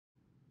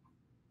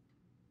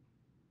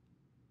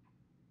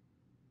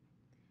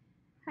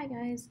Hi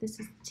guys, this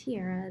is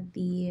Tiara,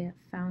 the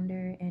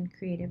founder and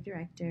creative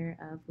director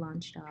of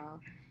Launch Doll.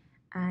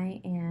 I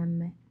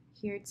am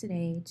here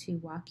today to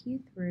walk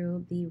you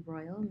through the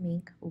Royal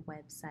Mink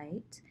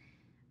website.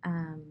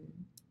 Um,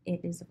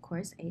 it is, of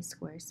course, a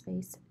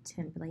Squarespace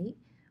template,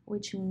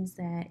 which means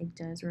that it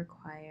does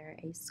require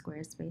a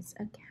Squarespace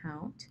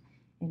account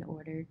in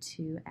order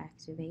to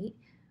activate.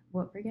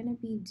 What we're going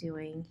to be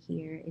doing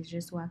here is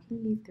just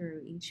walking you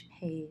through each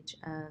page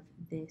of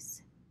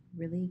this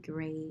really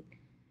great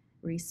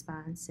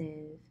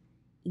responsive,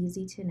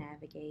 easy to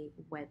navigate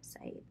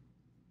website.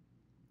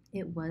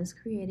 It was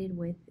created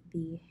with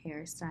the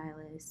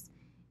hairstylist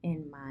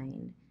in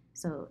mind.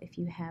 So if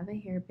you have a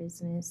hair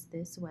business,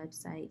 this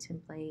website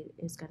template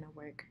is going to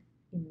work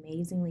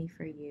amazingly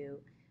for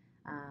you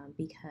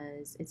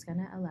because it's going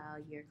to allow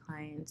your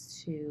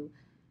clients to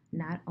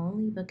not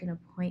only book an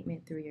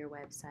appointment through your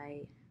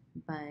website,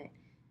 but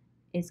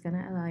it's going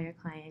to allow your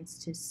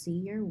clients to see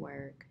your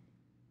work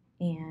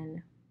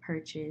and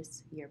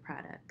purchase your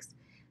products.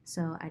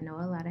 So I know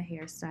a lot of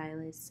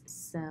hairstylists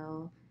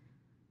sell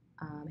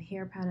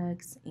hair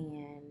products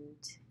and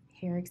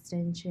hair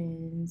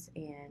extensions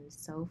and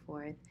so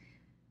forth.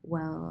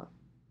 Well,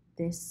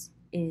 this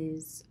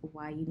is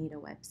why you need a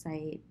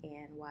website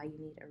and why you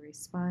need a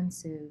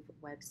responsive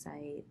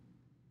website,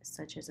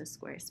 such as a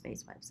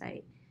Squarespace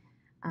website.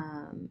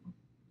 Um,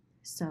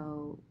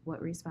 so,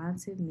 what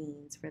responsive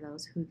means for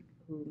those who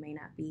may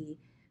not be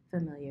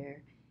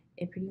familiar,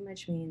 it pretty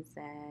much means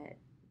that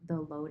the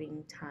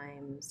loading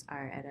times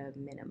are at a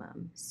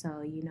minimum. So,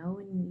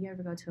 when you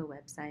ever go to a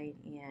website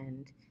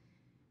and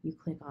you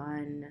click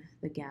on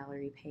the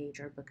gallery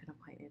page or book an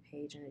appointment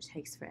page and it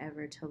takes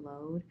forever to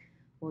load,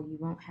 well, you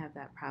won't have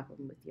that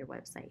problem with your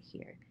website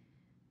here.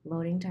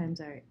 Loading times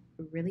are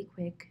really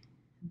quick.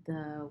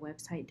 The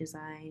website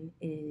design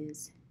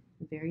is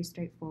very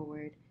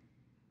straightforward,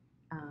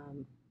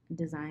 um,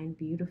 designed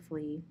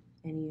beautifully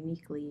and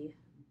uniquely,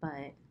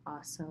 but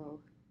also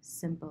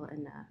simple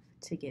enough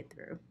to get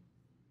through,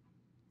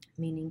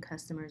 meaning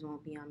customers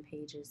won't be on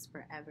pages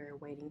forever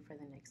waiting for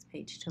the next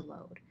page to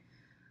load.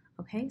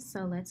 Okay,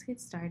 so let's get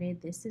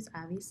started. This is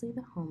obviously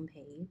the home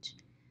page.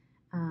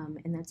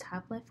 In the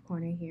top left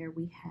corner here,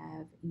 we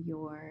have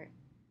your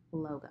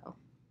logo.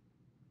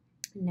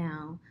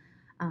 Now,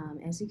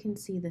 as you can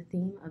see, the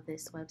theme of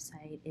this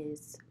website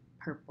is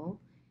purple.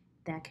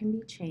 That can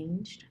be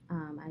changed.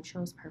 I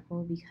chose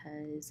purple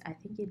because I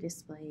think it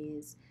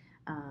displays,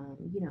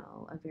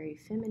 a very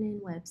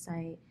feminine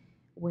website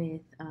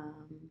with,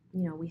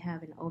 we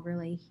have an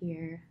overlay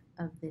here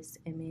of this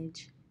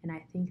image, and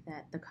I think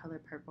that the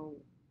color purple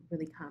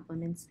really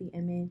complements the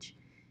image.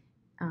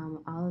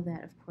 All of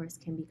that, of course,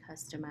 can be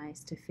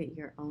customized to fit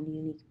your own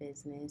unique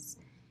business.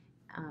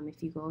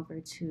 If you go over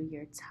to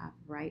your top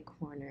right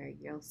corner,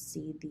 you'll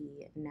see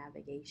the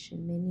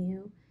navigation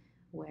menu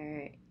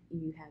where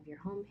you have your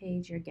home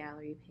page, your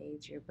gallery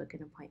page, your book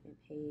an appointment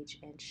page,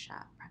 and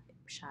shop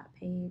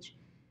page.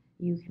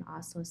 You can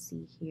also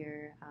see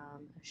here a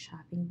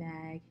shopping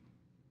bag,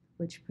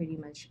 which pretty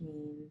much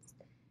means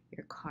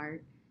your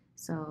cart.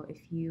 So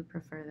if you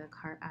prefer the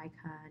cart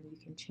icon, you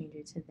can change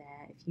it to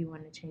that. If you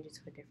want to change it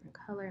to a different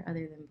color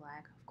other than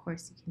black, of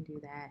course you can do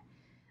that.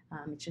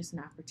 It's just an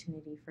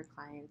opportunity for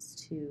clients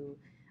to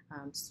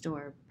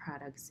store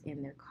products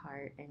in their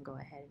cart and go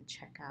ahead and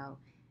check out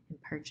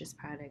and purchase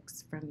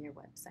products from your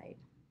website,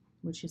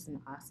 which is an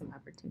awesome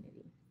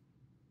opportunity.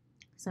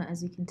 So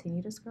as you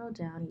continue to scroll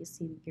down, you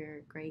see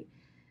your great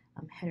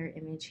header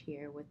image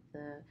here with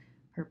the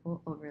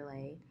purple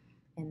overlay,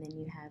 and then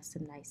you have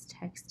some nice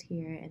text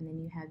here, and then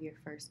you have your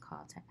first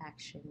call to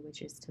action,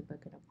 which is to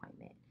book an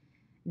appointment.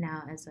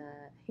 Now, as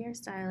a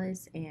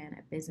hairstylist and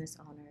a business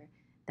owner,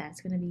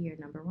 that's going to be your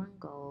number one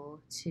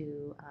goal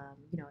to,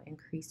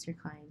 increase your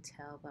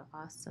clientele, but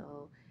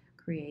also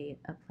create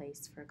a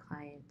place for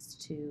clients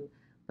to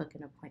book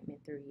an appointment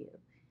through you.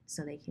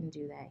 So they can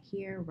do that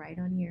here, right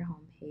on your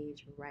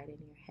homepage, right in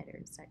your header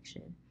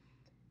section.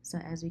 So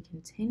as we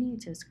continue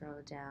to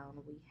scroll down,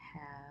 we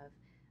have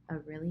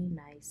a really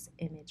nice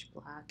image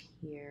block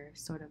here,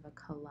 sort of a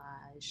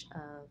collage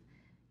of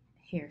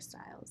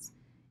hairstyles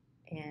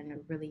and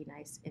really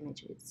nice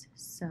images.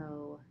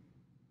 So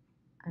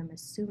I'm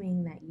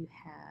assuming that you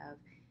have,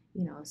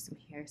 some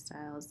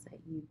hairstyles that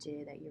you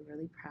did that you're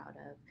really proud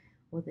of.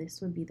 Well,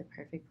 this would be the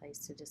perfect place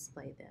to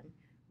display them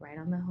right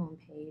on the home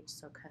page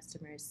so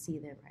customers see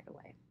them right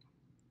away.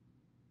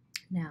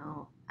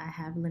 Now, I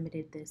have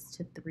limited this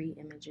to 3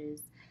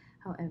 images.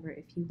 However,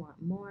 if you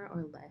want more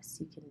or less,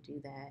 you can do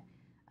that.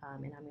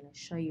 And I'm going to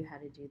show you how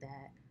to do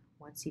that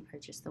once you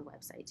purchase the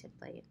website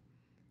template.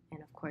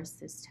 And of course,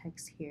 this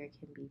text here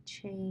can be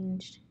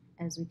changed.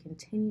 As we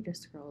continue to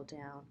scroll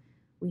down,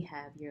 we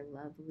have your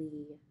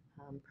lovely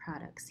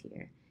products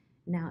here.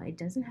 Now, it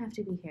doesn't have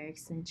to be hair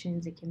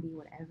extensions. It can be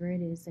whatever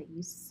it is that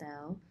you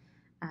sell.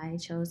 I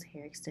chose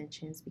hair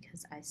extensions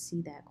because I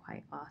see that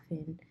quite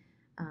often.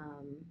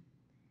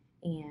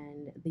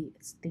 And the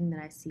thing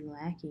that I see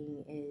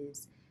lacking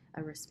is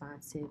a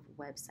responsive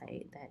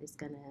website that is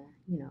going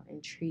to,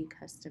 intrigue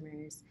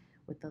customers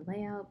with the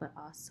layout, but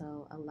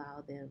also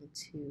allow them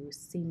to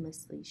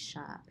seamlessly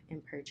shop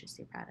and purchase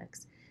your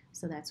products.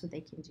 So that's what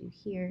they can do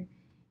here.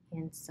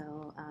 And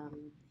so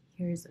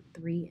here's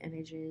 3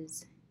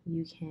 images.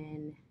 You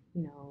can,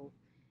 you know,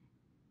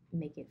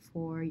 make it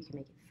 4, you can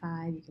make it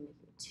 5, you can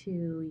make it 2,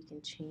 you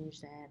can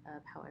change that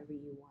up however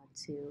you want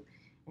to.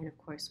 And of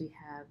course, we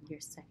have your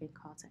second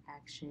call to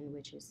action,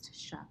 which is to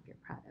shop your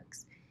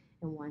products.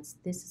 And once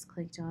this is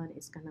clicked on,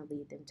 it's going to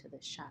lead them to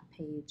the shop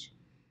page,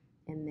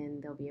 and then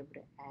they'll be able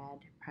to add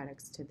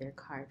products to their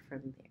cart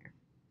from there.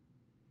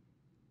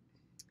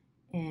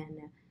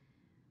 And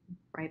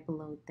right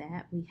below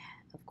that, we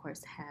of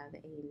course have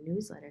a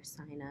newsletter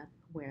sign up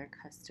where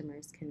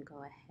customers can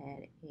go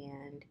ahead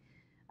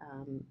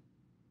and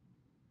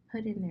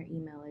put in their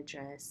email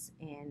address,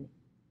 and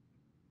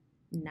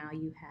now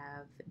you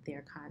have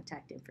their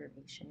contact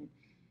information.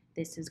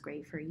 This is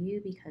great for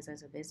you because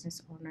as a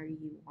business owner,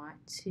 you want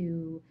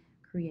to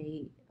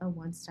create a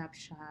one-stop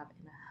shop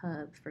and a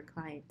hub for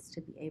clients to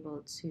be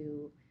able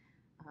to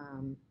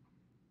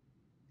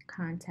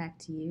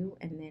contact you,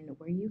 and then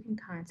where you can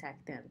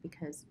contact them,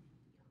 because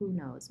who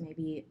knows,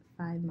 maybe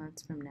 5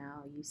 months from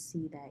now you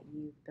see that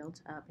you've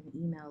built up an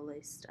email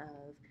list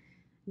of,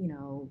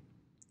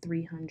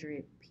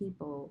 300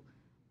 people.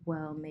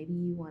 Well, maybe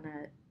you want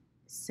to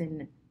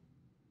send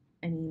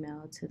an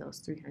email to those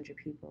 300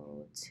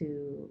 people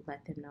to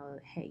let them know,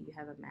 hey, you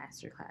have a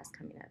master class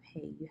coming up.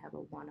 Hey, you have a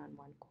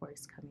one-on-one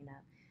course coming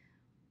up.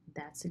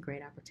 That's a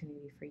great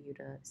opportunity for you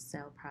to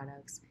sell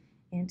products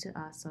and to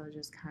also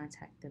just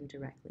contact them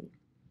directly.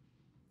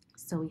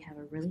 So we have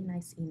a really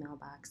nice email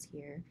box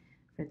here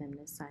for them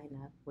to sign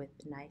up with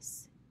a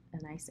nice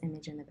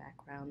image in the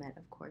background that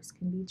of course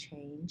can be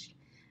changed.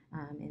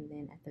 And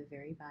then at the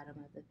very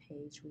bottom of the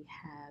page, we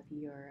have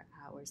your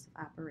hours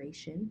of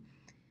operation.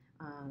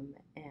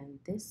 And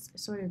this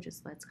sort of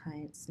just lets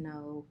clients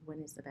know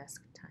when is the best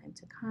time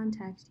to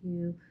contact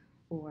you,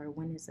 or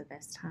when is the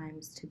best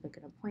times to book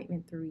an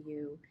appointment through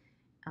you.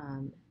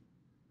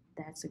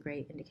 That's a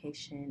great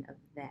indication of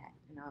that.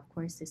 Now, of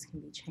course, this can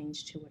be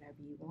changed to whatever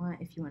you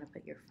want. If you want to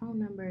put your phone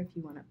number, if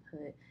you want to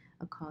put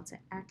a call to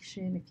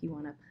action, if you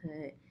want to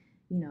put,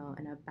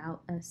 an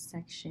about us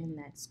section,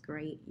 that's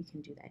great. You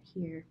can do that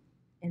here.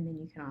 And then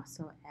you can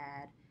also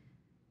add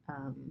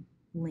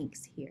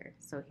links here.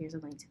 So here's a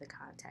link to the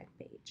contact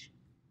page.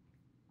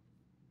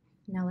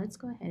 Now let's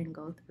go ahead and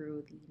go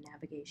through the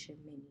navigation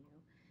menu.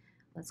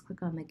 Let's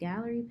click on the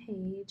gallery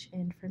page,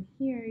 and from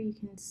here you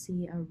can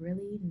see a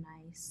really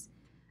nice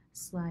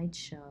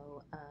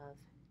slideshow of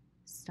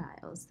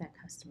styles that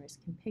customers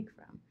can pick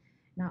from.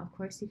 Now, of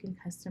course, you can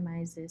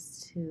customize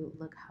this to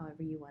look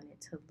however you want it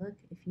to look.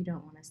 If you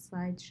don't want a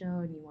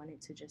slideshow and you want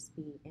it to just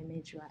be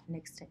image right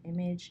next to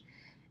image,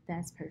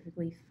 that's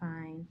perfectly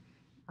fine.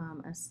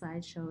 A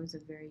slideshow is a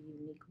very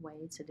unique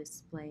way to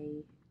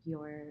display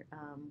your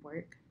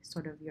work,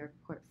 sort of your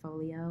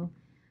portfolio.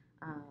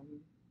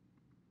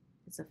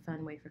 It's a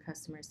fun way for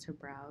customers to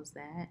browse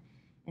that.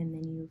 And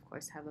then you, of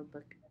course, have a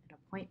book an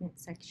appointment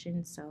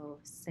section. So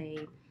say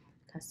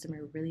a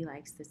customer really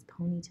likes this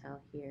ponytail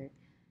here,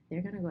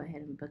 they're going to go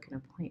ahead and book an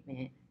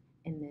appointment,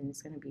 and then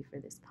it's going to be for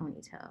this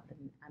ponytail.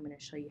 And I'm going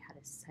to show you how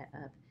to set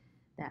up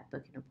that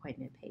book an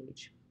appointment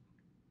page.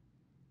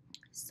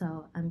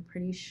 So I'm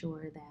pretty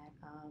sure that,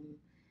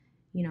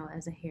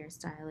 as a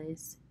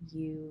hairstylist,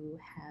 you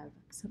have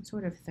some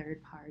sort of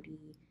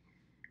third-party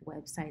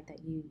website that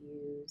you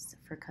use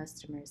for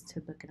customers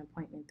to book an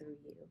appointment through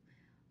you.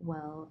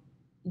 Well,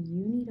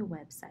 you need a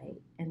website,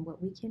 and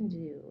what we can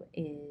do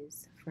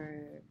is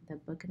for the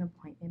book an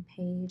appointment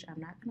page, I'm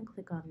not going to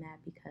click on that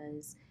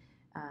because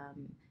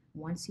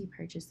once you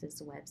purchase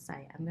this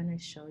website, I'm going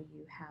to show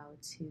you how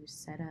to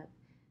set up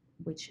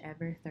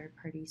whichever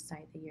third-party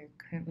site that you're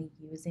currently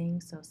using.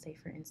 So say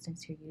for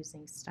instance you're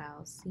using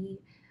Style C,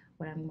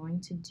 what I'm going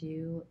to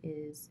do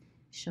is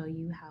show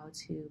you how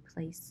to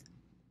place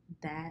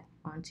that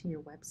onto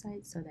your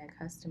website so that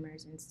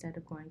customers, instead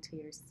of going to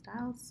your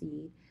Style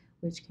C,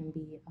 which can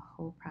be a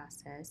whole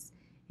process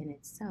in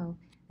itself,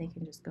 they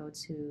can just go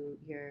to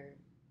your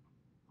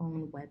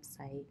own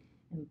website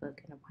and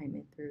book an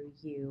appointment through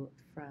you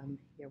from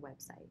your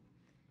website.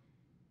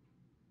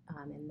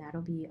 And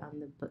that'll be on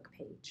the book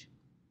page.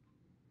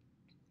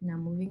 Now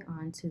moving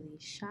on to the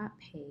shop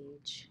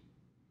page,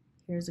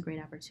 here's a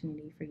great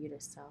opportunity for you to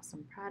sell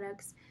some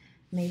products.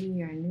 Maybe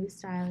you're a new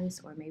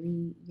stylist, or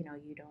maybe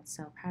you don't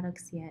sell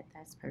products yet.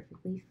 That's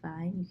perfectly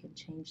fine. You can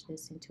change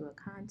this into a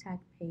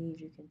contact page.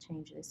 You can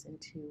change this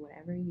into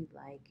whatever you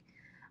like.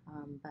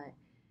 But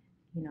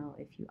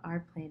if you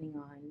are planning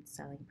on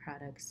selling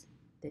products,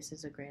 this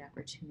is a great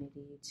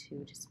opportunity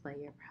to display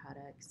your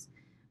products.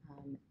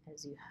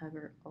 As you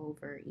hover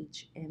over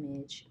each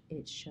image,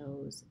 it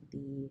shows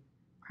the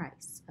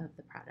price of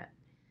the product.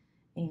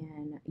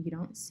 And you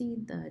don't see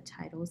the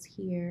titles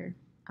here,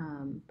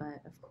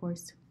 but of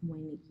course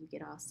when you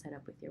get all set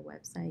up with your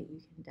website, you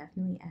can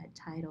definitely add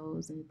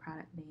titles and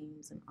product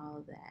names and all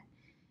of that.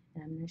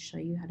 And I'm going to show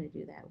you how to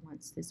do that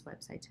once this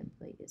website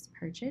template is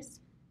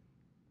purchased.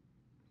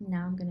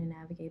 Now I'm going to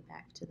navigate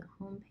back to the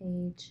home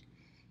page,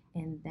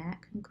 And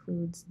that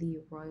concludes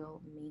the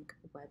Royal Mink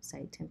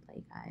website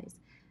template, guys.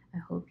 I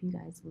hope you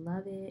guys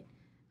love it.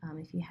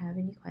 If you have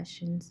any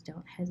questions,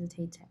 don't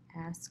hesitate to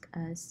ask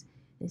us.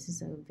 This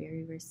is a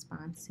very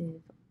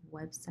responsive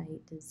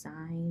website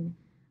design.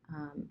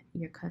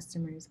 Your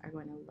customers are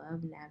going to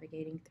love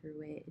navigating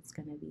through it. It's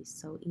going to be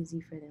so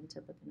easy for them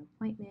to book an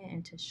appointment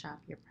and to shop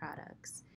your products.